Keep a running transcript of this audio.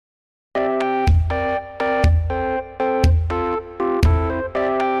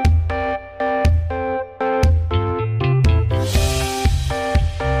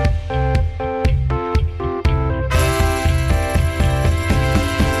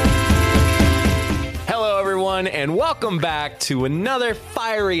and welcome back to another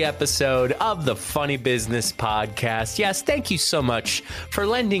fiery episode of the Funny Business Podcast. Yes, thank you so much for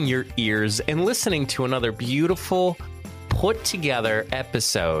lending your ears and listening to another beautiful, put-together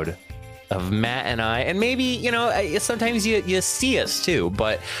episode of Matt and I. And maybe, you know, sometimes you see us too,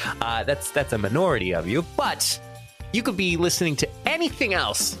 but that's a minority of you. But you could be listening to anything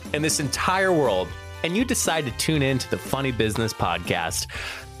else in this entire world, and you decide to tune in to the Funny Business Podcast.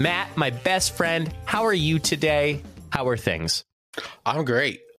 Matt, my best friend, how are you today? How are things? I'm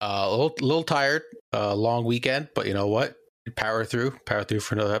great. A little tired. Long weekend, but you know what? Power through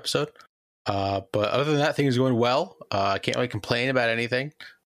for another episode. But other than that, things are going well. I can't really complain about anything.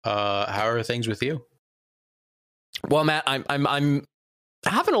 How are things with you? Well, Matt, I'm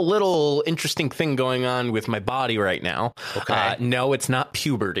having a little interesting thing going on with my body right now. Okay. No, it's not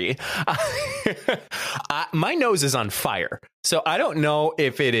puberty. My nose is on fire. So I don't know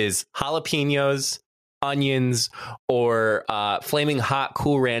if it is jalapenos, onions, or flaming hot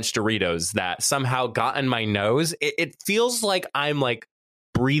Cool Ranch Doritos that somehow got in my nose. It feels like I'm like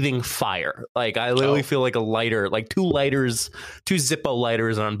breathing fire. Like I literally feel like a lighter, like two Zippo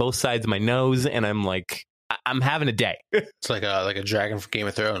lighters on both sides of my nose. And I'm like, I'm having a day. It's like a dragon from Game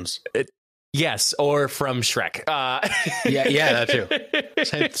of Thrones. Yes, or from Shrek. Yeah, that too.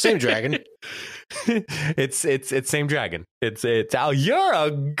 Same dragon. It's same dragon. It's you're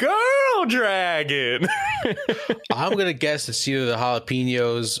a girl dragon. I'm gonna guess it's either the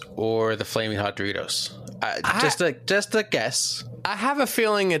jalapenos or the flaming hot Doritos. Just a guess. I have a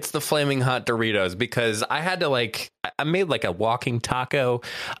feeling it's the flaming hot Doritos because I had to I made like a walking taco,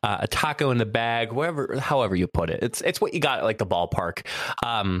 a taco in the bag, however you put it. It's what you got at like the ballpark.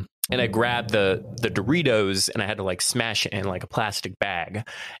 And I grabbed the Doritos and I had to like smash it in like a plastic bag.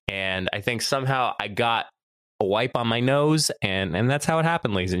 And I think somehow I got a wipe on my nose and that's how it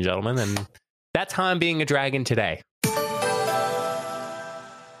happened, ladies and gentlemen. And that's how I'm being a dragon today.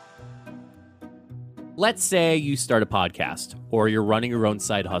 Let's say you start a podcast or you're running your own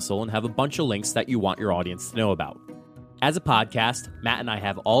side hustle and have a bunch of links that you want your audience to know about. As a podcast, Matt and I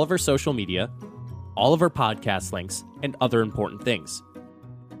have all of our social media, all of our podcast links, and other important things.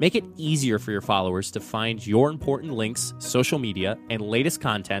 Make it easier for your followers to find your important links, social media, and latest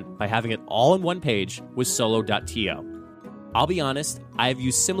content by having it all in one page with Solo.to. I'll be honest, I have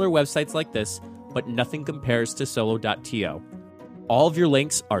used similar websites like this, but nothing compares to Solo.to. All of your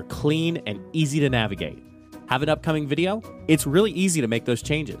links are clean and easy to navigate. Have an upcoming video? It's really easy to make those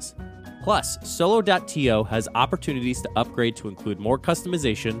changes. Plus, Solo.to has opportunities to upgrade to include more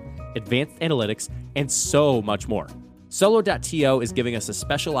customization, advanced analytics, and so much more. Solo.to is giving us a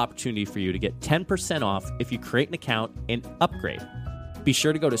special opportunity for you to get 10% off if you create an account and upgrade. Be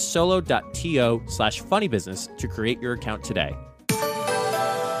sure to go to solo.to/funnybusiness to create your account today.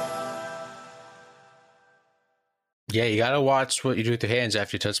 Yeah, you gotta watch what you do with your hands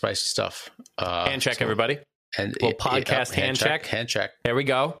after you touch spicy stuff. Hand check, everybody. And podcast hand check. Hand check. There we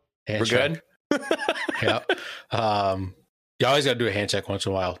go. We're good. Yep. You always got to do a hand check once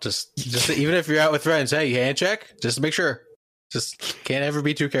in a while. Just even if you're out with friends, hey, you hand check, just to make sure. Just can't ever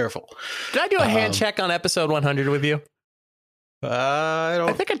be too careful. Did I do a hand check on episode 100 with you?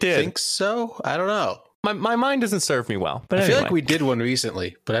 I think I did. Think so. I don't know. My mind doesn't serve me well. But I anyway. feel like we did one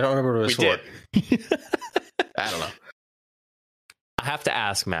recently, but I don't remember what it was for. Did. I don't know. I have to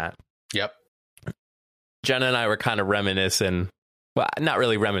ask, Matt. Yep. Jenna and I were kind of reminiscing. Well, not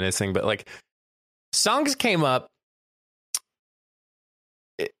really reminiscing, but like songs came up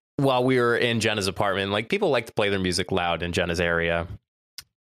while we were in Jenna's apartment. Like people like to play their music loud in Jenna's area.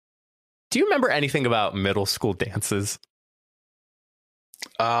 Do you remember anything about middle school dances?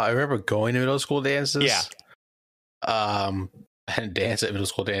 I remember going to middle school dances. Yeah. I didn't dance at middle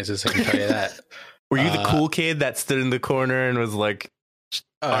school dances, I can tell you that. Were you the cool kid that stood in the corner and was like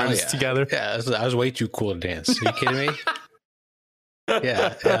arms together? Yeah, I was way too cool to dance. Are you kidding me?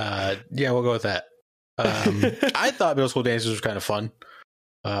 Yeah, we'll go with that. I thought middle school dances were kind of fun.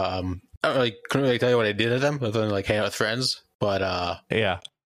 couldn't really tell you what I did at them other than like hang out with friends. But yeah,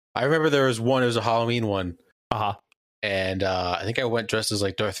 I remember there was one. It was a Halloween one. And I think I went dressed as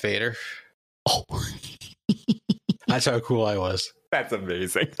like Darth Vader. Oh, that's how cool I was. That's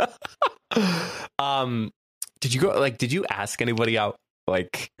amazing. Did you go? Like, did you ask anybody out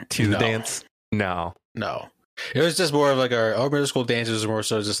like to the dance? No. It was just more of like our middle school dances were more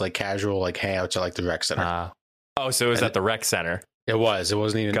so just like casual like hangouts at like the rec center. So it was at the rec center. It was. It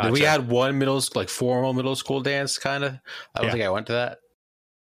wasn't even. Gotcha. We had one formal middle school dance kind of. I don't think I went to that.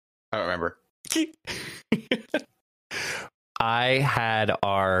 I don't remember. I had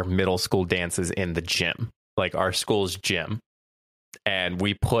our middle school dances in the gym, like our school's gym. and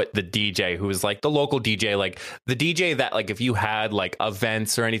we put the DJ who was like the local DJ, like the DJ that like if you had like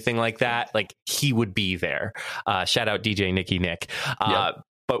events or anything like that, like he would be there. Shout out DJ Nicky Nick.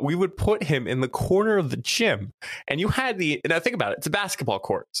 But we would put him in the corner of the gym, and you had now think about it, it's a basketball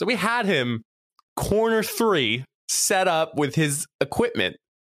court. So we had him corner 3 set up with his equipment,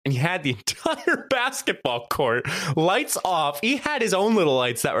 and he had the entire basketball court lights off. He had his own little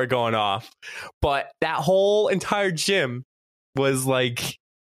lights that were going off, but that whole entire gym was like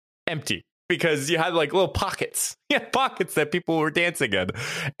empty because you had like little pockets. Yeah, pockets that people were dancing in.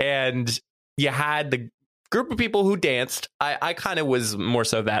 And you had the group of people who danced. I kind of was more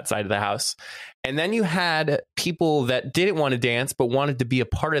so that side of the house. And then you had people that didn't want to dance but wanted to be a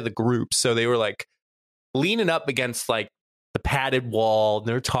part of the group. So they were like leaning up against like the padded wall. And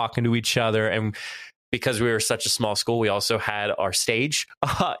they were talking to each other. And because we were such a small school, we also had our stage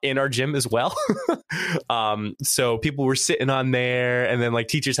in our gym as well. So people were sitting on there, and then like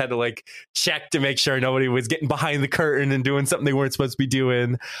teachers had to like check to make sure nobody was getting behind the curtain and doing something they weren't supposed to be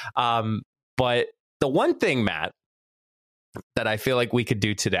doing. But the one thing, Matt, that I feel like we could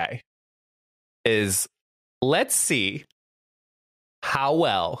do today is let's see how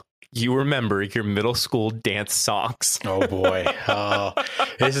well you remember your middle school dance songs. Oh boy. Oh,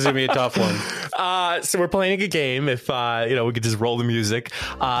 this is gonna be a tough one. So we're playing a game. If we could just roll the music.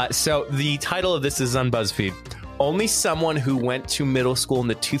 So the title of this is on BuzzFeed. Only someone who went to middle school in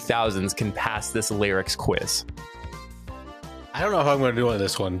the 2000s can pass this lyrics quiz. I don't know how I'm going to do on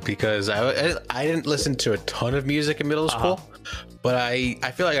this one because I didn't listen to a ton of music in middle school, but I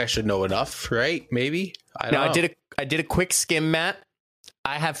feel like I should know enough, right? Maybe. I did a quick skim, Matt.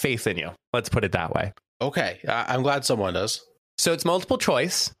 I have faith in you. Let's put it that way. Okay. I'm glad someone does. So it's multiple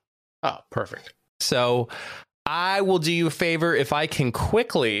choice. Oh, perfect. So I will do you a favor. If I can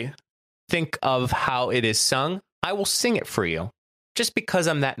quickly think of how it is sung, I will sing it for you just because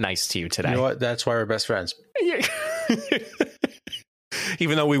I'm that nice to you today. You know what? That's why we're best friends.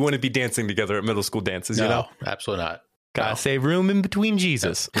 Even though we wouldn't be dancing together at middle school dances, no, you know? Absolutely not. Gotta save room in between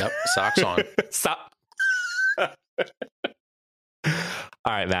Jesus. Yep. Socks on. Stop.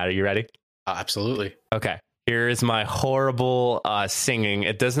 All right, Matt, are you ready? Absolutely. Okay. Here is my horrible singing.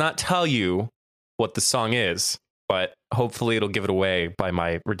 It does not tell you what the song is, but hopefully it'll give it away by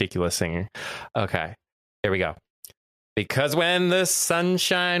my ridiculous singing. Okay. Here we go. Because when the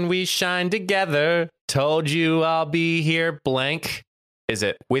sunshine we shine together, told you I'll be here blank. Is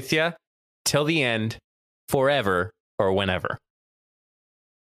it with ya till the end, forever, or whenever?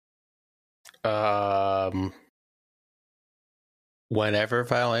 Whenever,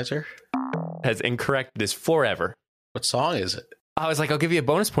 final answer? Has incorrect. It is forever. What song is it? I was like, I'll give you a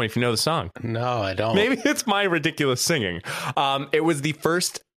bonus point if you know the song. No, I don't. Maybe it's my ridiculous singing. It was the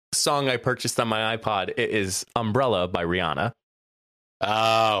first song I purchased on my iPod. It is Umbrella by Rihanna.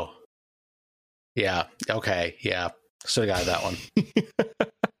 Oh. Yeah. Okay. Yeah. Should have got that one.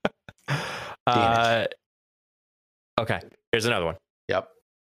 Okay. Here's another one. Yep.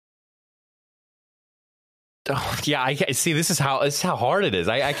 Oh, yeah. I see. This is how hard it is.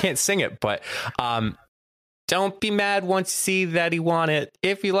 I can't sing it, but don't be mad once you see that he want it.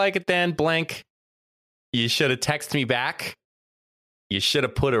 If you like it, then blank. You should have texted me back. You should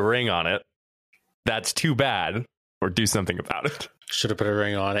have put a ring on it. That's too bad. Or do something about it. Should have put a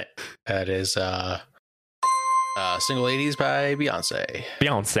ring on it. That is Single Ladies by Beyonce.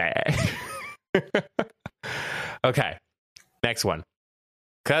 Okay. Next one.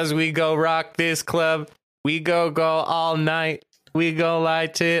 'Cause we go rock this club. We go all night. We go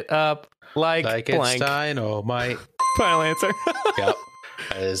light it up like blank. It's Dynamite. Final answer. Yep.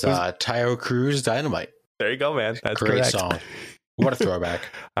 That is Tayo Cruz Dynamite. There you go, man. That's great correct. song. What a throwback.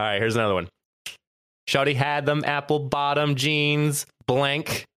 All right, here's another one. Shawty had them apple bottom jeans,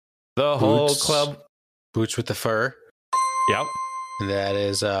 blank. The whole club. Boots with the fur. Yep. And that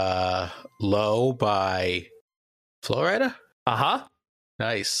is Low by Flo Rida. Uh-huh.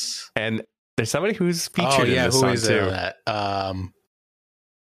 Nice. And there's somebody who's featured in this song too. That?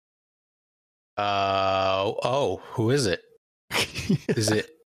 Who is it? Is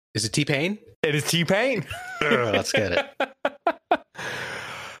it T-Pain? It is T-Pain. Let's get it.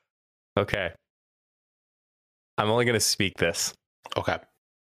 Okay. I'm only going to speak this. Okay.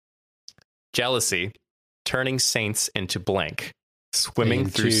 Jealousy, turning saints into blank. Swimming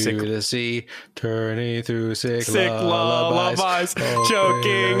through sick the sea, turning through sick lullabies,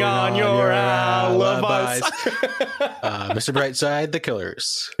 choking on your alibis. Mr. Brightside, The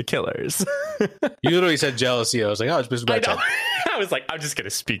Killers. The Killers. You literally said jealousy. I was like, oh, it's Mr. Brightside. I was like, I'm just gonna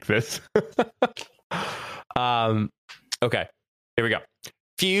speak this. Okay, here we go.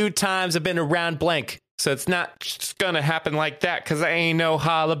 Few times I've been around blank. So it's not just gonna happen like that because I ain't no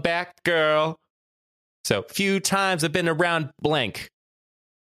holla back girl. So few times I've been around blank.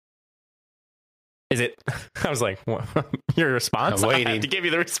 Is it? I was like, what? Your response? I'm waiting. I have to give you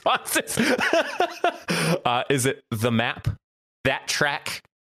the responses. Is it The Map, That Track,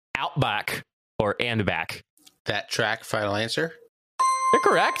 Outback, or And Back? That track, final answer. You're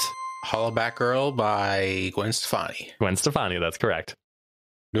correct. Hollaback Girl by Gwen Stefani. Gwen Stefani, that's correct.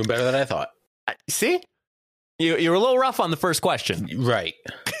 Doing better than I thought. See? You were a little rough on the first question. Right.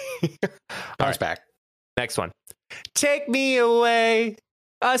 Bounce back. Next one. Take me away,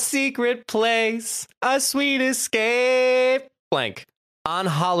 a secret place, a sweet escape. Blank. On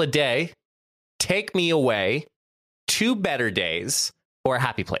holiday, take me away, 2 better days, or a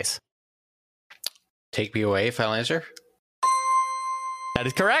happy place. Take me away, final answer. That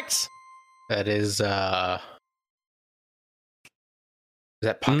is correct. That is that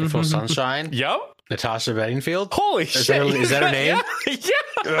Pocketful Sunshine? Yep. Natasha Bedingfield? Holy shit. Is that her name? Yeah.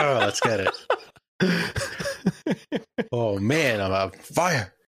 Oh, let's get it. Oh man, I'm on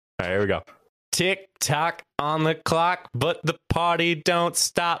fire. All right, here we go. Tick tock on the clock, but the party don't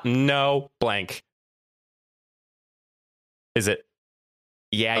stop. No blank. Is it?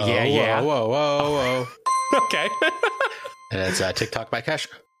 Yeah. Whoa. Okay. And it's TikTok by Kesha.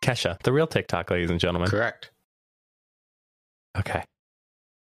 Kesha, the real TikTok, ladies and gentlemen. Correct. Okay.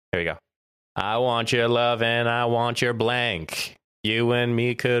 Here we go. I want your love and I want your blank. You and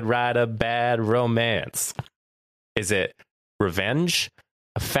me could write a bad romance. Is it revenge,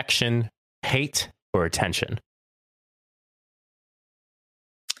 affection, hate, or attention?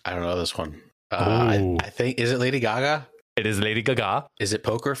 I don't know this one. I think, is it Lady Gaga? It is Lady Gaga. Is it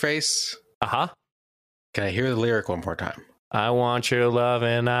Poker Face? Uh-huh. Can I hear the lyric one more time? I want your love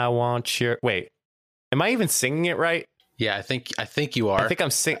and I want your... Wait. Am I even singing it right? Yeah, I think you are. I think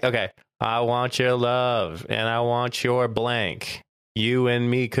I'm singing... Okay. I want your love and I want your blank. You and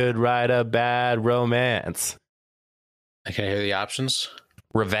me could write a bad romance. Can I hear the options?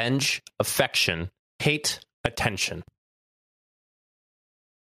 Revenge, affection, hate, attention.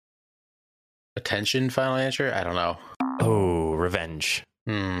 Attention, final answer? I don't know. Oh, revenge.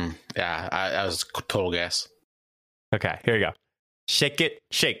 Yeah, I was total guess. Okay, here you go. Shake it,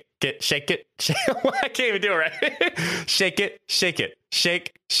 shake it, shake it. I can't even do it right. Shake it, shake it,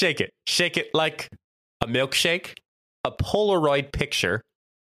 shake it, shake it like a milkshake, a Polaroid picture.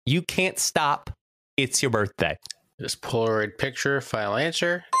 You can't stop. It's your birthday. This Polaroid picture, final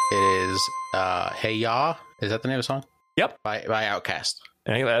answer. It is Hey Ya. Is that the name of the song? Yep. By Outkast.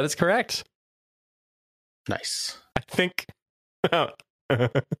 I think that is correct. Nice. I think.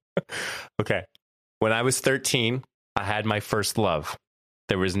 Okay. When I was 13, I had my first love.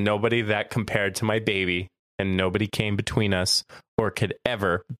 There was nobody that compared to my baby, and nobody came between us or could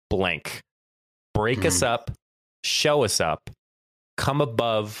ever blank. Break us up, show us up, come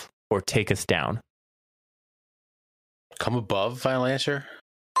above, or take us down. Come above, final answer?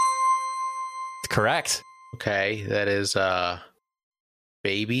 Correct. Okay, that is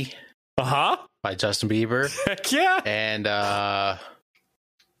Baby Uh-huh. by Justin Bieber. Heck yeah.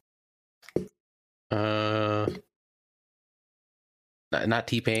 And not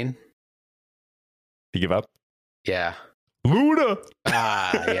T-Pain. You give up? Yeah. Luda.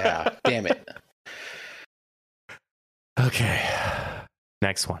 Yeah. Damn it. Okay.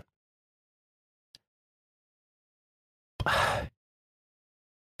 Next one.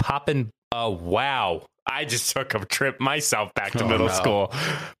 Poppin'. Oh, wow. I just took a trip myself back to middle school.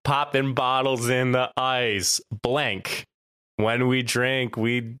 Popping bottles in the ice. Blank. When we drink,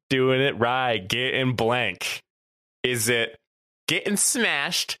 we doing it right. Getting blank. Is it getting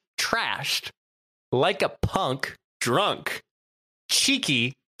smashed, trashed, like a punk, drunk,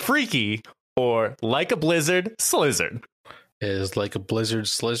 cheeky, freaky, or like a blizzard, slizzard? It is like a blizzard,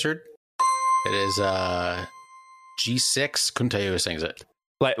 slizzard. It is G6. Couldn't tell you who sings it.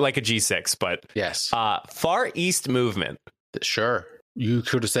 Like a G6, but yes. Far East Movement. Sure. You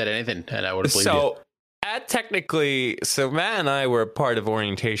could have said anything and I would have believed you. So Matt and I were a part of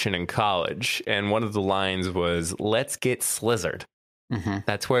orientation in college, and one of the lines was, let's get slizzard. Mm-hmm.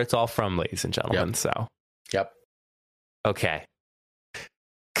 That's where it's all from, ladies and gentlemen. Yep. So, yep. Okay.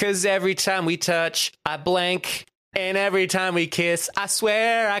 Because every time we touch, I blank. And every time we kiss, I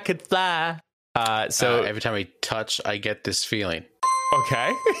swear I could fly. So every time we touch, I get this feeling.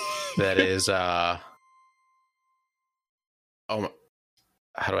 Okay. That is, how do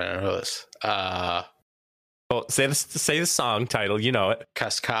I know this? Well, say the song title. You know it.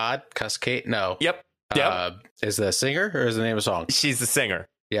 Cascade? No. Yep. Is the singer or is the name of the song? She's the singer.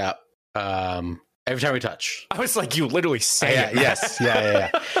 Yeah. Every time we touch. I was like, you literally say it. Yes.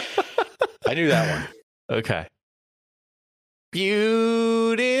 Yeah. I knew that one. Okay.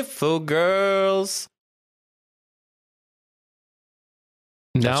 Beautiful girls.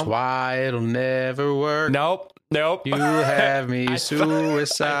 That's No. why it'll never work. Nope. You have me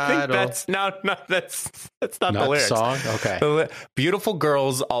suicidal. I think that's not Not the the lyrics. song? Okay. Beautiful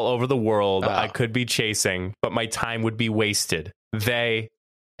girls all over the world Oh. I could be chasing, but my time would be wasted. They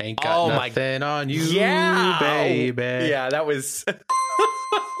Ain't got nothing on you, baby. Yeah, that was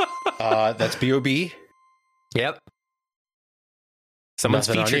That's B.O.B. Yep. Someone's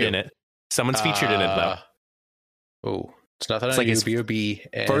Nothing on featured You. in it. Someone's featured in it though. Oh, it's nothing It's on like you, his B.O.B.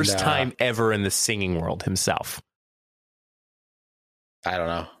 And, First time ever in the singing world himself. I don't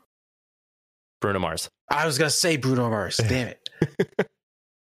know. Bruno Mars. I was gonna say Bruno Mars. Damn it.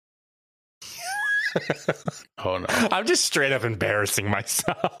 Oh no. I'm just straight up embarrassing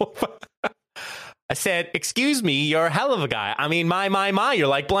myself. I said, excuse me, you're a hell of a guy. I mean, my, you're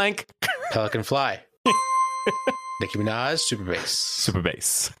like blank. Pelican Fly. Nicki Minaj, Super Bass. Super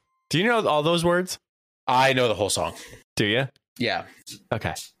bass. Do you know all those words? I know the whole song. Do you? Yeah.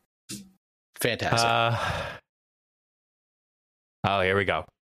 Okay. Fantastic. Oh, here we go.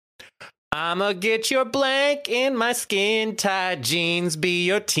 I'ma get your blank in my skin tight jeans, be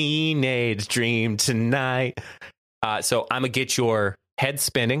your teenage dream tonight. So I'ma get your head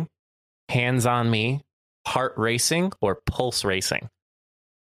spinning, hands on me, heart racing, or pulse racing.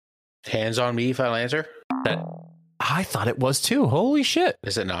 Hands on Me, final answer. I thought it was too. Holy shit.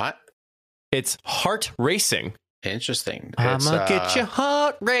 Is it not? It's heart racing. Interesting. I'ma get your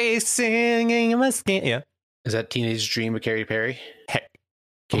heart racing in my skin. Yeah. Is that Teenage Dream of Katy Perry? Heck.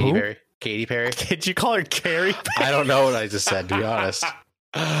 Katy Who? Perry? Katy Perry? Did you call her Carrie? I don't know what I just said, to be honest.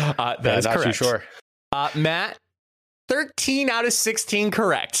 That is not correct. too sure. Matt, 13 out of 16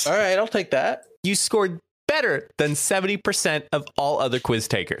 correct. All right, I'll take that. You scored better than 70% of all other quiz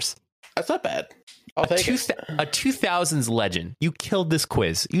takers. That's not bad. I'll take it. A 2000s legend. You killed this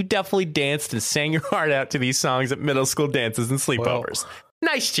quiz. You definitely danced and sang your heart out to these songs at middle school dances and sleepovers.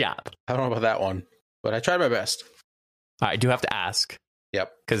 Nice job. I don't know about that one, but I tried my best. I do have to ask.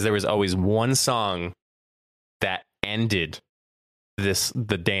 Yep. Because there was always one song that ended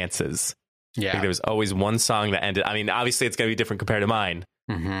the dances. Yeah. Like there was always one song that ended. I mean, obviously it's going to be different compared to mine.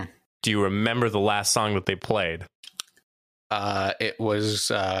 Mm-hmm. Do you remember the last song that they played? It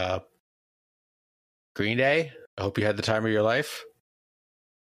was Green Day. I hope you had the time of your life.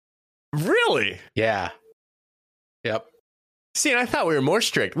 Really? Yeah. Yep. See, and I thought we were more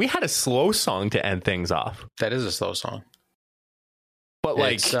strict. We had a slow song to end things off. That is a slow song. But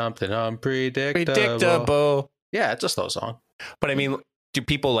like It's something unpredictable. predictable. Yeah, it's a slow song. But I mean, do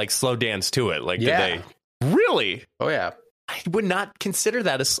people like slow dance to it? Like, Yeah. did they really? Oh yeah. I would not consider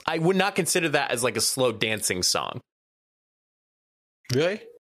that as like a slow dancing song. Really?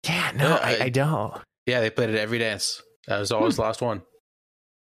 Yeah, no, Yeah, I don't. Yeah, they played it every dance. That was always the last one.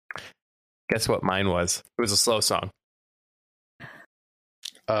 Guess what mine was? It was a slow song.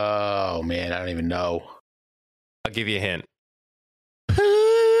 Oh man, I don't even know. I'll give you a hint.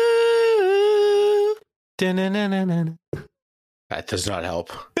 That does not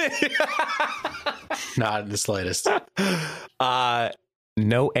help. Not in the slightest.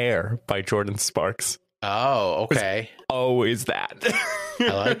 No Air by Jordan Sparks. Oh, okay. Always that.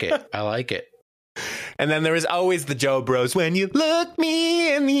 I like it. I like it. And then there was always the Joe Bros. When you look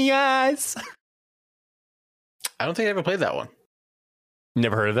me in the eyes. I don't think I ever played that one.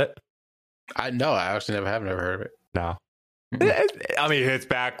 Never heard of it? I actually have never heard of it. No. Mhm. I mean, it's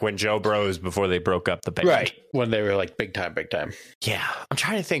back when Joe Bros before they broke up the band. Right. When they were like big time. Yeah. I'm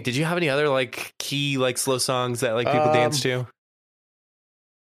trying to think. Did you have any other like key like slow songs that like people dance to?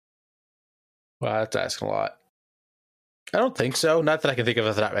 Well, that's asking a lot. I don't think so. Not that I can think of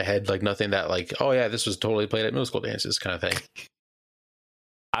off the top of my head. Like nothing that like, oh yeah, this was totally played at middle school dances kind of thing.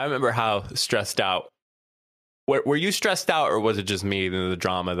 I remember how stressed out. Were you stressed out, or was it just me and the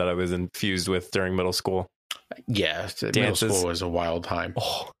drama that I was infused with during middle school? Yeah. Middle school was a wild time.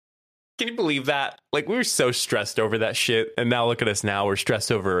 Oh, can you believe that? Like, we were so stressed over that shit, and now look at us now. We're stressed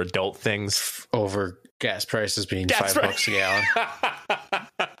over adult things. Over gas prices being That's $5 a gallon.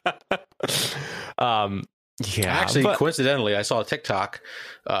 Yeah. Actually, but- coincidentally, I saw a TikTok.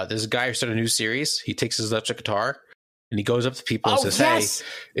 There's a guy who started a new series. He takes his electric guitar and he goes up to people and says, yes!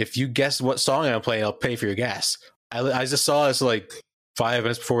 "Hey, if you guess what song I'm playing, I'll pay for your gas." I just saw this like 5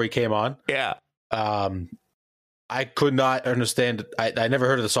 minutes before he came on. Yeah. I could not understand. I never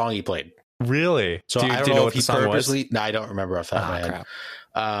heard of the song he played. Really? So do you I don't know what if he the song purposely. No, I don't remember off the top of my head. Crap.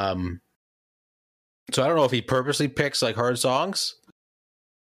 So I don't know if he purposely picks like hard songs,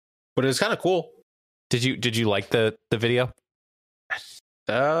 but it's kind of cool. Did you like the video?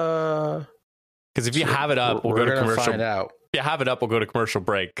 Because if you have it up, we'll go to commercial. Find out. If you have it up, we'll go to commercial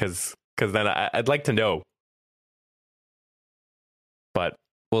break. Because then I'd like to know. But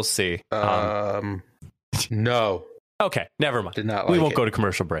we'll see. No. Okay, never mind. Did not like we won't it. go to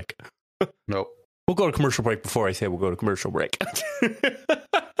commercial break. Nope. We'll go to commercial break before I say we'll go to commercial break.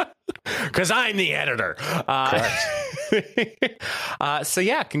 Because I'm the editor. So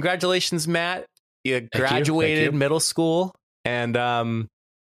yeah, congratulations, Matt. You graduated Thank you. middle school. And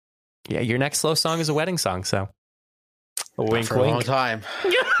yeah, your next slow song is a wedding song. So a wink, For a long wink. time.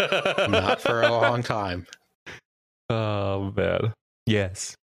 Not for a long time. Oh, man.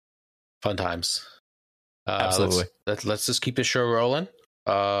 Yes. Fun times. Absolutely. Let's just keep the show rolling.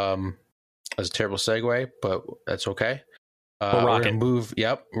 That's a terrible segue, but that's okay. We'll rock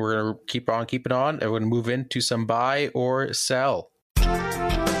it. We're gonna keep on keeping on, and we're gonna move into some buy or sell.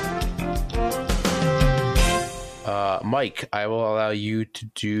 Mike, I will allow you to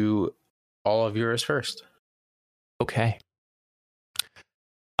do all of yours first. Okay.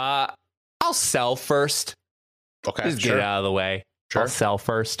 I'll sell first. Okay, Just get it out of the way. Sure. I'll sell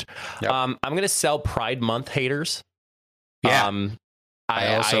first. Yep. I'm going to sell Pride Month haters. Yeah.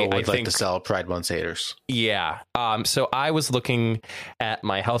 I also would like think to sell Pride Month haters. Yeah. So I was looking at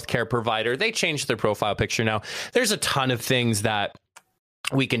my healthcare provider. They changed their profile picture now. There's a ton of things that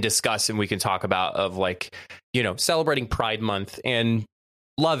we can discuss and we can talk about of like, you know, celebrating Pride Month, and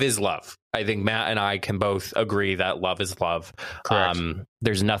love is love. I think Matt and I can both agree that love is love. Correct.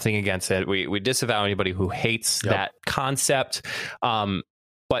 There's nothing against it. We disavow anybody who hates that concept.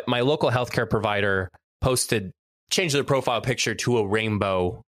 But my local healthcare provider changed their profile picture to a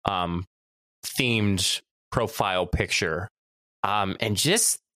rainbow themed profile picture. And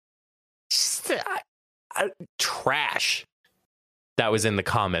just trash that was in the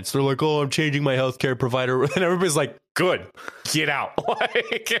comments. They're like, oh, I'm changing my healthcare provider. And everybody's like, good, get out.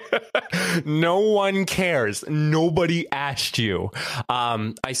 Like, no one cares. Nobody asked you.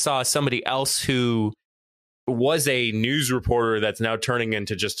 I saw somebody else who was a news reporter that's now turning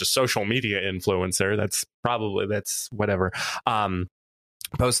into just a social media influencer. That's whatever.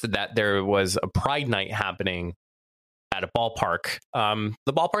 Posted that there was a Pride night happening at a ballpark,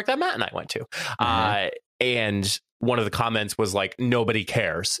 the ballpark that Matt and I went to. And one of the comments was like, nobody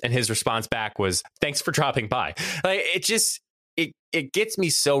cares. And his response back was, thanks for dropping by. Like, it gets me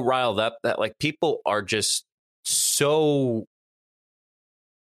so riled up that like people are just so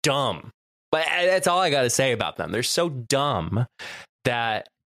dumb. But that's all I got to say about them. They're so dumb that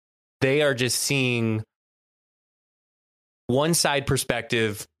they are just seeing one side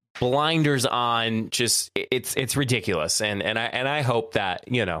perspective, blinders on. Just it's ridiculous. And I hope that,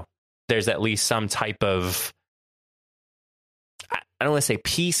 you know, there's at least some type of, I don't want to say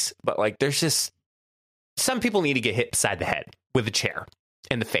peace, but like there's just some people need to get hit beside the head with a chair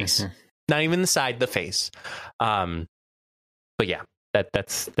in the face, not even the side, the face. But yeah,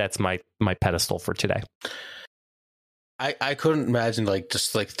 that's my pedestal for today. I couldn't imagine like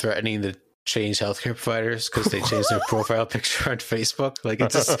just like threatening to change healthcare providers because they changed their profile picture on Facebook. Like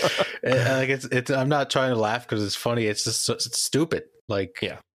it's just it's I'm not trying to laugh because it's funny. It's just it's stupid. Like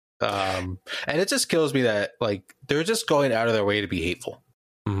yeah. And it just kills me that like they're just going out of their way to be hateful.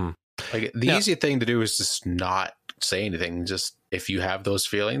 Like the easy thing to do is just not say anything. Just if you have those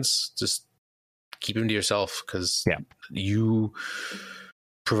feelings, just keep them to yourself, because you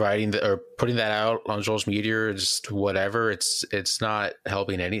providing or putting that out on social media or just whatever, it's not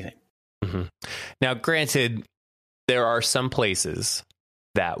helping anything. Now, granted, there are some places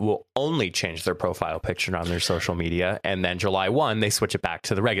that will only change their profile picture on their social media, and then July 1 they switch it back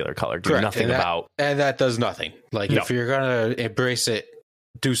to the regular color. Do Correct. nothing and that does nothing. Like if you're gonna embrace it,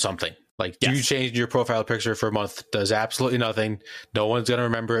 do something. Like you change your profile picture for a month, does absolutely nothing. No one's gonna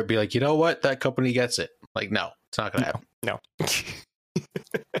remember it. Be like, you know what, that company gets it. Like, no, it's not gonna happen. No.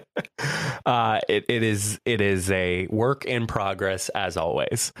 It is a work in progress as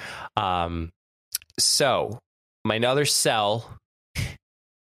always. So my other sell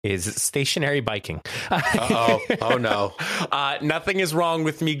is stationary biking. Oh no. Nothing is wrong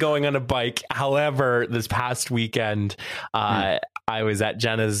with me going on a bike. However, this past weekend, I was at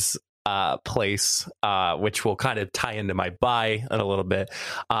Jenna's place, which will kind of tie into my buy in a little bit.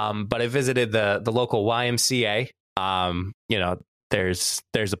 But I visited the local YMCA. You know, there's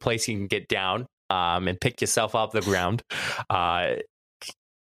a place you can get down and pick yourself off the ground.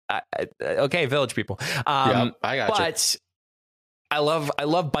 Okay, Village people. I got you. But I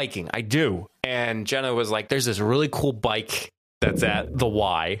love biking. I do. And Jenna was like, there's this really cool bike that's at the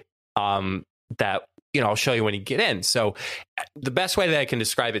Y that, you know, I'll show you when you get in. So the best way that I can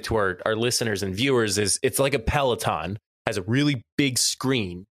describe it to our listeners and viewers is it's like a Peloton, has a really big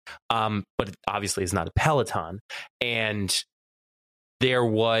screen but it obviously is not a Peloton. And there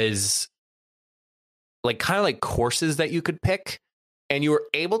was like kind of like courses that you could pick, and you were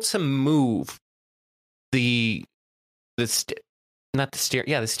able to move the steering. I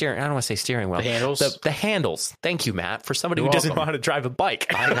don't want to say steering wheel. The handles? The handles. Thank you, Matt, for somebody You're who doesn't welcome. know how to drive a bike.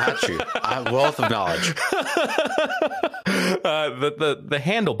 I got you. I have wealth of knowledge. The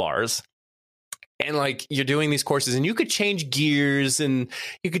handlebars. And like you're doing these courses and you could change gears and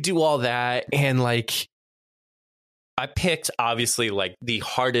you could do all that. And like I picked obviously like the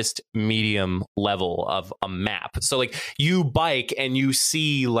hardest medium level of a map. So like you bike and you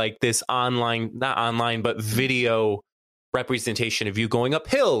see like this not online, but video representation of you going up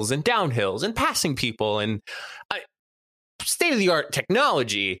hills and down hills and passing people and state of the art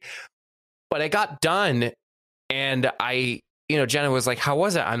technology. But I got done and Jenna was like, how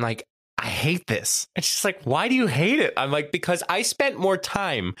was it? I'm like, I hate this. And she's like, why do you hate it? I'm like, because I spent more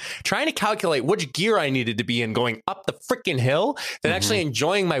time trying to calculate which gear I needed to be in going up the freaking hill than actually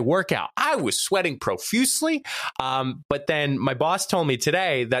enjoying my workout. I was sweating profusely. But then my boss told me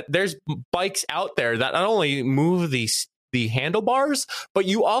today that there's bikes out there that not only move the handlebars, but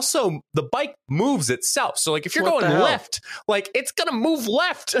the bike moves itself. So like if you're going left, like it's going to move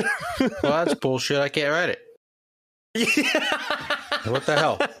left. Well, that's bullshit. I can't ride it. What the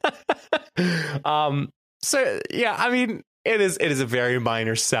hell? So yeah, I mean, it is a very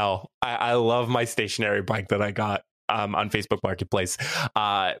minor sell. I love my stationary bike that I got on Facebook Marketplace,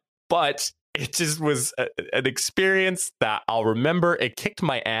 but it just was an experience that I'll remember. It kicked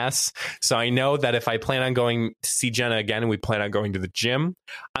my ass, so I know that if I plan on going to see Jenna again and we plan on going to the gym,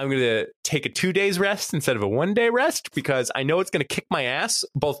 I'm going to take a 2 days rest instead of a 1 day rest because I know it's going to kick my ass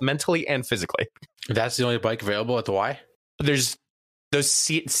both mentally and physically. That's the only bike available at the Y? There's those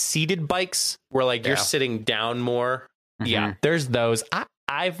seated bikes where like you're sitting down more. Mm-hmm. Yeah, there's those.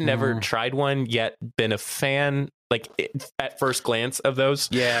 I've never tried one yet, been a fan like at first glance of those.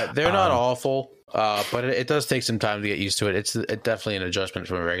 Yeah, they're not awful, but it does take some time to get used to it. It's definitely an adjustment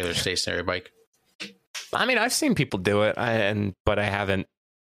from a regular stationary bike. I mean, I've seen people do it, but I haven't.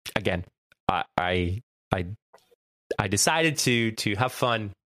 Again, I decided to have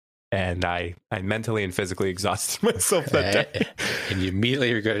fun. And I mentally and physically exhausted myself that day. And you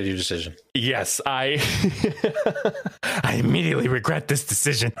immediately regretted your decision. Yes, I immediately regret this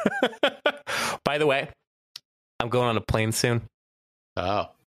decision. By the way, I'm going on a plane soon. Oh.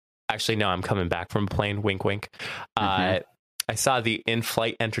 Actually, no, I'm coming back from a plane. Wink, wink. I saw the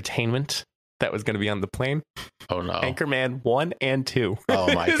in-flight entertainment that was going to be on the plane. Oh, no. Anchorman 1 and 2. Oh,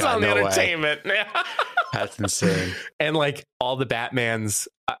 my God. It's on the entertainment. That's insane. And like all the Batmans,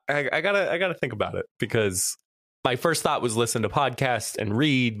 I gotta think about it because my first thought was listen to podcasts and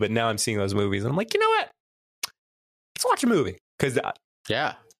read, but now I'm seeing those movies and I'm like, you know what? Let's watch a movie because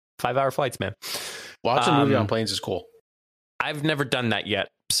 5-hour flights, man. Watching a movie on planes is cool. I've never done that yet,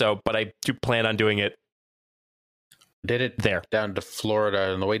 but I do plan on doing it. Did it there down to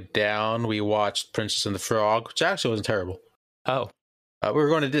Florida. On the way down, we watched Princess and the Frog, which actually wasn't terrible. Oh, we were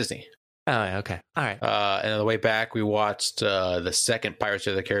going to Disney. Oh, okay. All right. And on the way back, we watched the second Pirates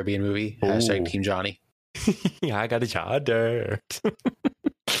of the Caribbean movie, #Team Johnny. Yeah, I got a charter.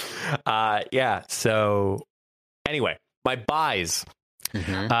 Yeah. So anyway, my buys.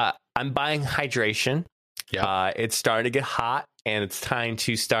 I'm buying hydration. Yeah. It's starting to get hot and it's time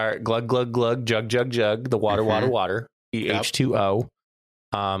to start glug, glug, glug, jug, jug, jug, the water, water, H2O,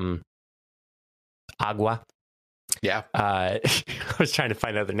 agua. Yeah. I was trying to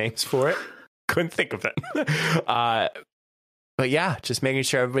find other names for it. Couldn't think of it. But yeah, just making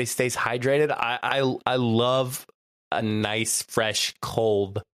sure everybody stays hydrated. I love a nice, fresh,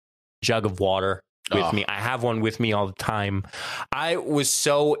 cold jug of water with me. I have one with me all the time. I was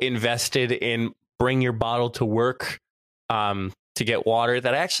so invested in bring your bottle to work to get water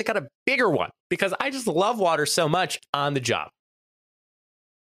that I actually got a bigger one because I just love water so much on the job.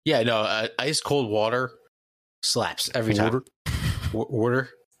 Yeah, no, ice cold water slaps every time. Water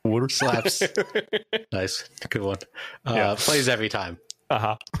slaps. Nice, good one. Plays every time.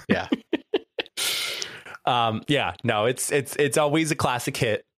 Yeah. Yeah. No, it's always a classic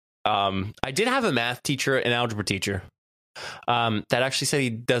hit. I did have a math teacher, an algebra teacher, that actually said he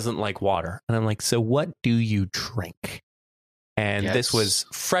doesn't like water, and I'm like, so what do you drink? And this was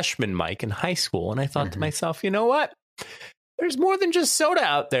freshman Mike in high school, and I thought to myself, you know what? There's more than just soda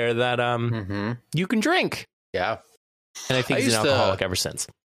out there that you can drink. Yeah. And I think he's an alcoholic ever since.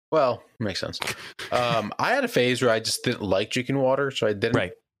 Well, makes sense. I had a phase where I just didn't like drinking water, so I didn't.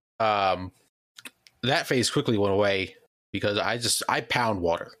 Right. That phase quickly went away because I pound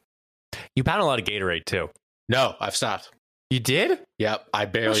water. You pound a lot of Gatorade too. No, I've stopped. You did? Yep, I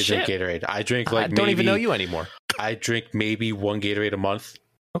barely drink Gatorade. I drink I don't even know you anymore. I drink maybe one Gatorade a month.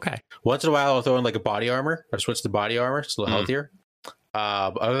 Okay. Once in a while, I'll throw in like a Body Armor. I switch to Body Armor. It's a little healthier.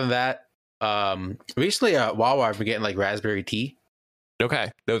 Other than that, recently Wawa, I've been getting like raspberry tea. Okay,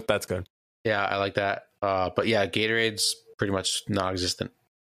 that's good. Yeah, I like that. But yeah, Gatorade's pretty much non-existent.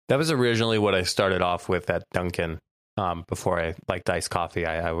 That was originally what I started off with at Dunkin'. Before I liked iced coffee,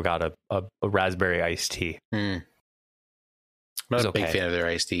 I got a raspberry iced tea. I'm not a big fan of their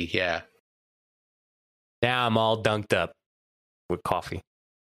iced tea. Yeah. Now I'm all dunked up with coffee.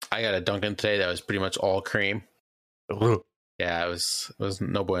 I got a Dunkin' today that was pretty much all cream. Ugh. Yeah, it was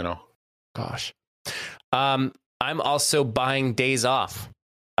no bueno. Gosh. I'm also buying days off.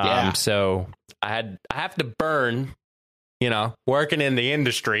 Yeah. So I have to burn, working in the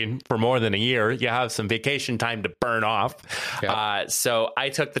industry for more than a year. You have some vacation time to burn off. Yep. So I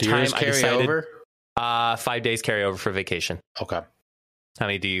took the do time. Yours carry I decided over? 5 days carryover for vacation. Okay. How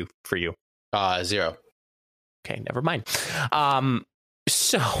many for you? 0. Okay, never mind.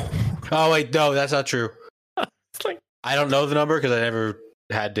 So. Oh wait, no, that's not true. I don't know the number because I never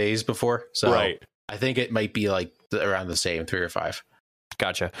had days before. So right. I think it might be like around the same, 3 or 5.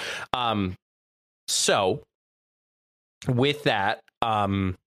 Gotcha. So with that,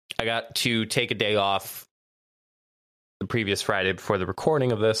 I got to take a day off the previous Friday before the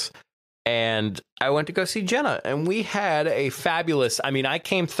recording of this, and I went to go see Jenna, and we had a fabulous, I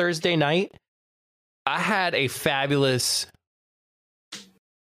came Thursday night. I had a fabulous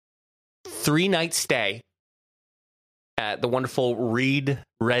 3-night stay at the wonderful Reed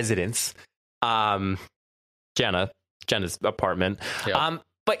residence. Jenna's apartment. Yep.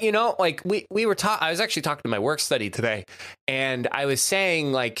 But we were I was actually talking to my work study today, and I was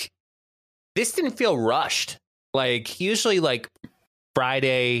saying this didn't feel rushed. Usually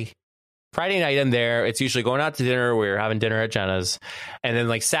Friday night I'm there. It's usually going out to dinner. We're having dinner at Jenna's. And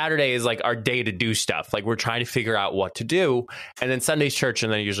then Saturday is our day to do stuff. We're trying to figure out what to do. And then Sunday's church,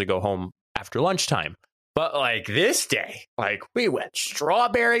 and then I usually go home after lunchtime. But this day, we went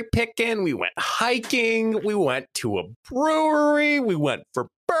strawberry picking, we went hiking, we went to a brewery, we went for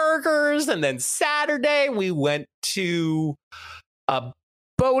burgers, and then Saturday we went to a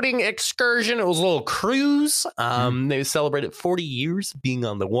boating excursion. It was a little cruise. They celebrated 40 years being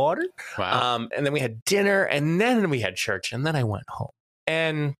on the water. Wow. And then we had dinner, and then we had church, and then I went home.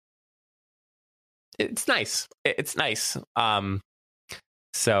 And it's nice. It's nice.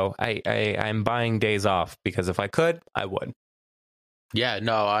 So I'm buying days off because if I could, I would. Yeah,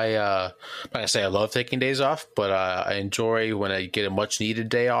 no, I'm not gonna say I love taking days off, but I enjoy when I get a much needed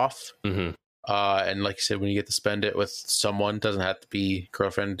day off. Mm-hmm. And like you said, when you get to spend it with someone, doesn't have to be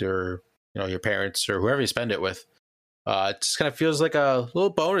girlfriend or your parents or whoever you spend it with. It just kind of feels like a little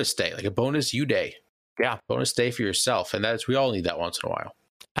bonus day, like a bonus you day. Yeah, bonus day for yourself, and we all need that once in a while.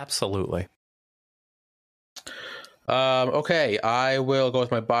 Absolutely. Okay, I will go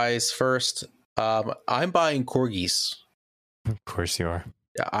with my buys first. I'm buying corgis. Of course you are.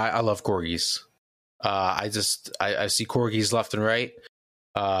 Yeah, I love corgis. I see corgis left and right.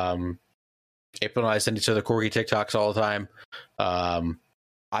 April and I send each other corgi TikToks all the time. I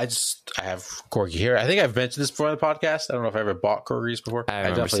have corgi here. I think I've mentioned this before on the podcast. I don't know if I ever bought corgis before.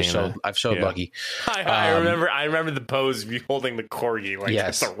 I've showed Lucky. I remember the pose of you holding the corgi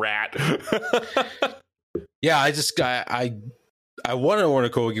yes. It's a rat. Yeah, I want to own a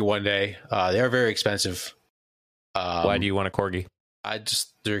corgi one day. They are very expensive. Why do you want a corgi?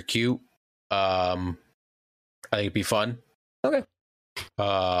 They're cute. I think it'd be fun. Okay.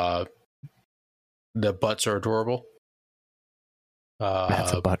 The butts are adorable.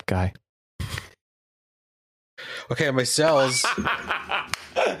 That's a butt guy. Okay, my cells.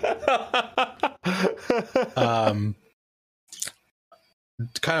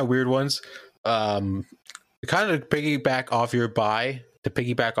 Kind of weird ones. Kind of piggyback off your buy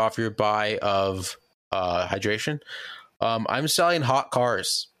of hydration. I'm selling hot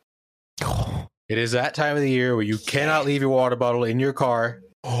cars. It is that time of the year where you cannot leave your water bottle in your car.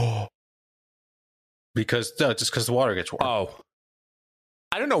 Just because the water gets warm. Oh,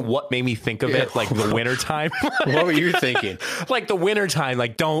 I don't know what made me think of it the wintertime. What were you thinking? The wintertime,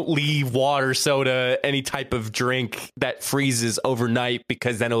 don't leave water, soda, any type of drink that freezes overnight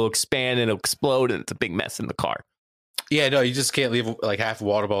because then it'll expand and it'll explode and it's a big mess in the car. Yeah, no, you just can't leave half a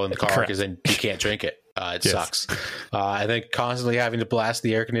water bottle in the car because then you can't drink it. It sucks. I think constantly having to blast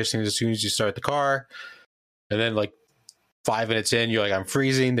the air conditioning as soon as you start the car. And then 5 minutes in, you're I'm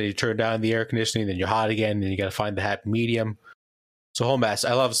freezing. Then you turn down the air conditioning. Then you're hot again. And then you got to find the happy medium. It's a whole mess.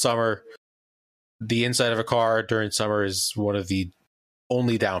 I love summer. The inside of a car during summer is one of the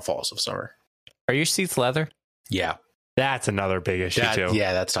only downfalls of summer. Are your seats leather? Yeah. That's another big issue too.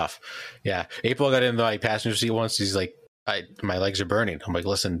 Yeah, that's tough. Yeah, April got in the passenger seat once. He's like, my legs are burning. I'm like,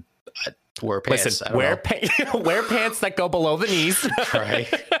 listen, wear pants. Listen, wear pants that go below the knees. Right.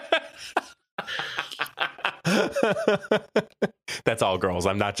 That's all girls.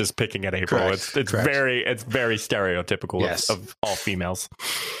 I'm not just picking at April. Correct. It's very stereotypical Yes. of all females.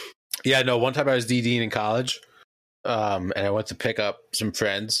 Yeah, no, one time I was DDing in college, and I went to pick up some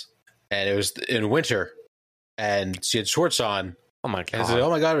friends, and it was in winter, and she had shorts on. Oh my And I said, god. oh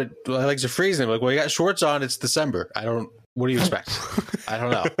my god, my legs are freezing. I'm like, well, you got shorts on, it's December. What do you expect? I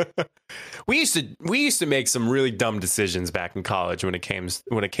don't know. We used to make some really dumb decisions back in college when it came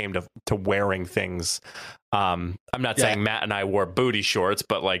to wearing things. I'm not saying Matt and I wore booty shorts,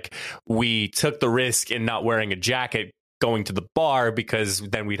 but like we took the risk in not wearing a jacket going to the bar because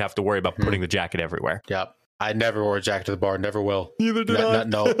then we'd have to worry about putting the jacket everywhere. Yep. I never wore a jacket to the bar, never will. Neither did I.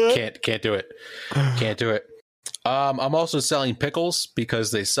 No, can't do it. Can't do it. I'm also selling pickles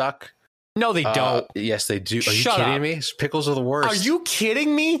because they suck. No, they don't. Yes, they do. Are Shut you kidding up. me? Pickles are the worst. Are you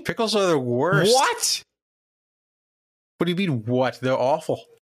kidding me? Pickles are the worst. What? What do you mean, what? They're awful.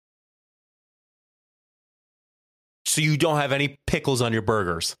 So you don't have any pickles on your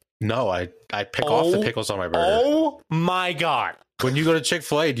burgers? No, I pick off the pickles on my burger. Oh my god. When you go to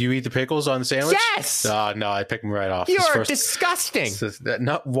Chick-fil-A, do you eat the pickles on the sandwich? Yes. No, I pick them right off. You're disgusting.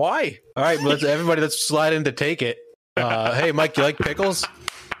 No, why? All right, everybody, let's slide in to take it. Hey, Mike, you like pickles?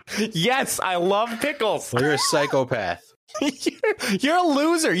 Yes, I love pickles. Well, you're a psychopath. You're a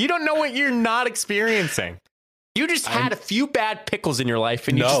loser. You don't know what you're not experiencing. You just had a few bad pickles in your life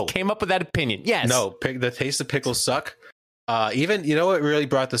and you just came up with that opinion. Yes. No, the taste of pickles suck. Even, you know what really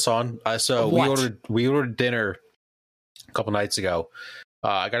brought this on? So we ordered dinner a couple nights ago.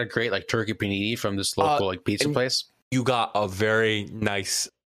 I got a great turkey panini from this local pizza place. You got a very nice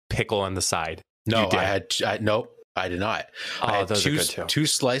pickle on the side. No, I did not. I had those are good too. two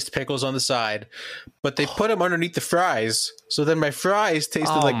sliced pickles on the side, but they put them underneath the fries. So then my fries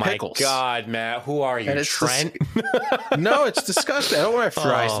tasted like pickles. Oh my god, Matt, who are you, Trent? No, it's disgusting. I don't want my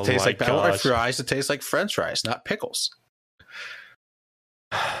fries to taste like. gosh. I want my fries to taste like French fries, not pickles.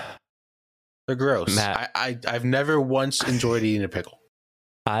 They're gross. Matt. I've never once enjoyed eating a pickle.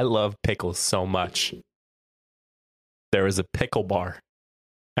 I love pickles so much. There was a pickle bar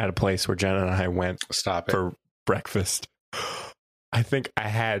at a place where Jenna and I went Stop it. for breakfast. I think I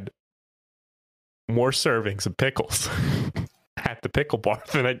had more servings of pickles at the pickle bar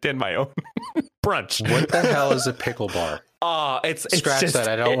than I did my own brunch. What the hell is a pickle bar? It's Scratch just, that.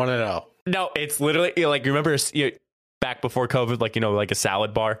 I don't want to know. No, it's literally remember back before COVID, like a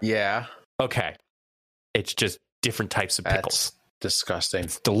salad bar. Yeah. Okay, it's just different types of pickles. That's disgusting.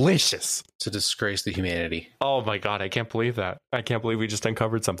 It's delicious. It's a disgrace to humanity. Oh my god, I can't believe that. I can't believe we just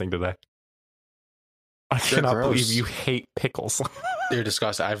uncovered something today. I They're cannot gross. believe you hate pickles. They're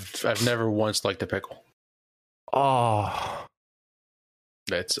disgusting. I've never once liked a pickle. Oh,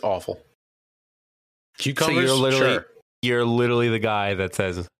 That's awful. Cucumbers, so you're literally the guy that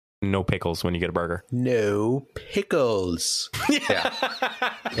says no pickles when you get a burger. no pickles. Yeah,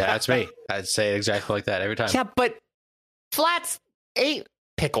 that's me. I'd say it exactly like that every time. Yeah, but Flats ate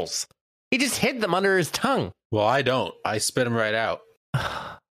pickles. He just hid them under his tongue. Well, I don't. I spit them right out.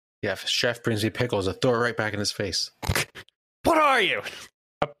 Yeah, if a chef brings me pickles, I throw it right back in his face. What are you?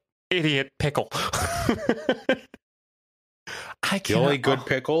 An idiot pickle. The only good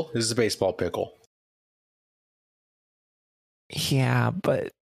pickle is the baseball pickle. Yeah, but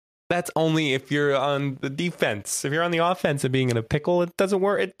that's only if you're on the defense. If you're on the offense and being in a pickle, it doesn't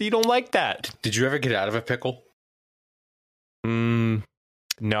work. You don't like that. Did you ever get out of a pickle?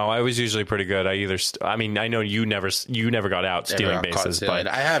 No, I was usually pretty good. I know you never got out stealing bases, but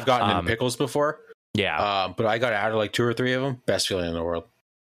I have gotten in pickles before. Yeah, but I got out of 2 or 3 of them. Best feeling in the world.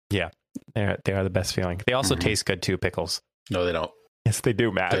 Yeah, they are the best feeling. They also taste good too. Pickles. No, they don't. Yes, they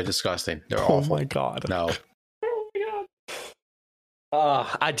do, Matt. They're disgusting. They're Oh awful. my god. No.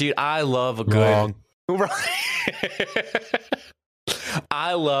 I love a good.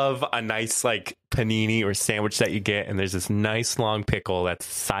 I love a nice panini or sandwich that you get, and there's this nice long pickle that's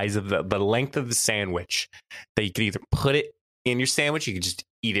the size of the length of the sandwich that you could either put it in your sandwich, you could just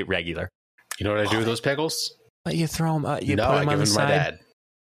eat it regular. You know what I do with those pickles? But you throw them. I put give them on them the to my side.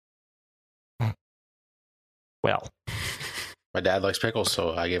 dad. Well, My dad likes pickles,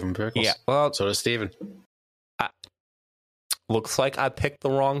 so I give him pickles. yeah. Well, So does Steven. looks like I picked the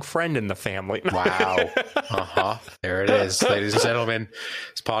wrong friend in the family. Wow. There it is. Ladies and gentlemen,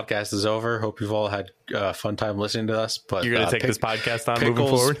 this podcast is over. Hope you've all had a fun time listening to us. But You're going to take this podcast on moving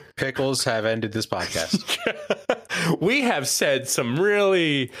forward? Pickles have ended this podcast. We have said some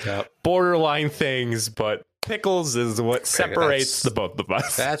really borderline things, but Pickles is what separates the both of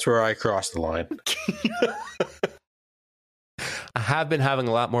us. That's where I cross the line. I have been having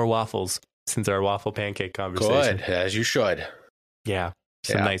a lot more waffles since our waffle pancake conversation. Good, as you should. Yeah.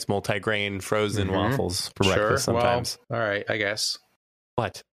 Some nice multigrain frozen waffles for breakfast sometimes. Well, all right, I guess.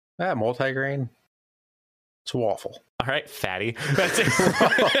 What? Multigrain. It's a waffle. All right, fatty. That's it.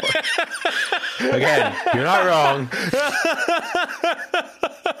 Again, you're not wrong.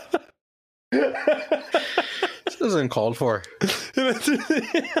 This isn't called for.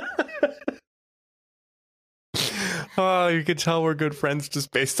 Oh, you can tell we're good friends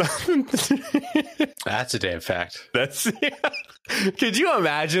just based on. That's a damn fact. That's. Could you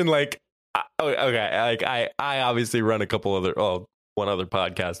imagine? Like, okay, like I obviously run one other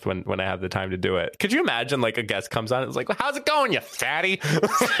podcast when I have the time to do it. Could you imagine like a guest comes on and it's like, how's it going, you fatty?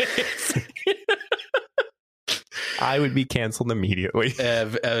 I would be canceled immediately. Yeah,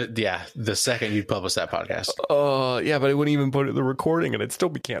 the second you'd publish that podcast. Yeah, but I wouldn't even put it in the recording and it'd still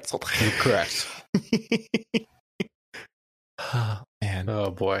be canceled. Correct. Oh, man.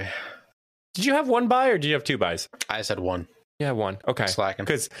 Oh, boy. Did you have one buy or did you have two buys? I said one. Yeah, one. Okay. Slacking.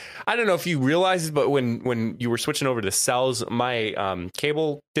 Because I don't know if you realized, but when you were switching over to cells, my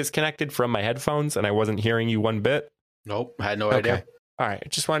cable disconnected from my headphones and I wasn't hearing you one bit. Nope. I had no idea. All right.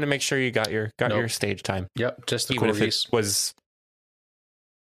 Just wanted to make sure you got your stage time. Yep. Just the even corgis. if it was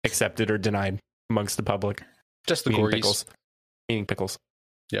accepted or denied amongst the public. Just the corgis. Eating pickles.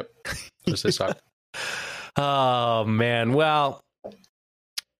 Yep. Just this suck. Oh, man. Well,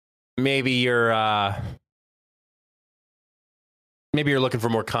 maybe you're looking for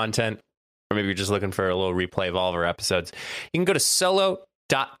more content, or maybe you're just looking for a little replay of all of our episodes. You can go to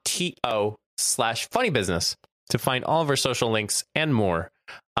solo.to/funnybusiness to find all of our social links and more.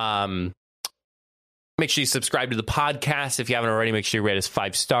 Make sure you subscribe to the podcast. If you haven't already, make sure you rate us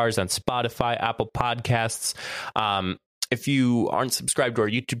 5 stars on Spotify, Apple Podcasts. If you aren't subscribed to our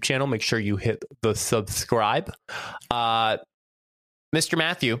YouTube channel, make sure you hit the subscribe. Mr.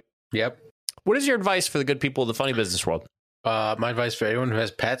 Matthew. Yep. What is your advice for the good people of the funny business world? My advice for anyone who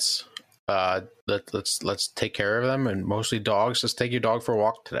has pets, let's take care of them, and mostly dogs. Let's take your dog for a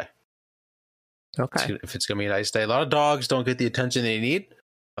walk today. Okay. If it's going to be a nice day. A lot of dogs don't get the attention they need.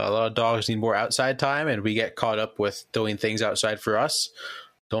 A lot of dogs need more outside time, and we get caught up with doing things outside for us.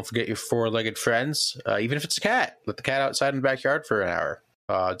 Don't forget your 4-legged friends. Even if it's a cat, let the cat outside in the backyard for an hour.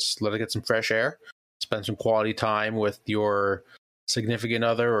 Just let it get some fresh air. Spend some quality time with your significant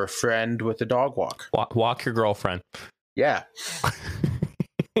other or friend with the dog walk. Walk your girlfriend. Yeah.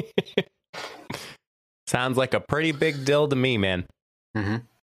 Sounds like a pretty big deal to me, man. Mm-hmm.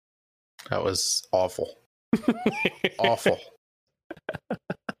 That was awful. Awful.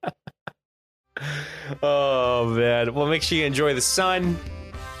 Oh, man. Well, make sure you enjoy the sun.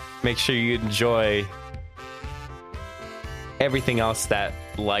 Make sure you enjoy everything else that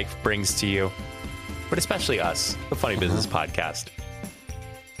life brings to you, but especially us, the Funny Business Podcast.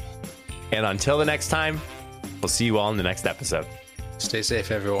 And until the next time, we'll see you all in the next episode. Stay safe,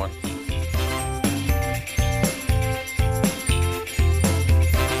 everyone.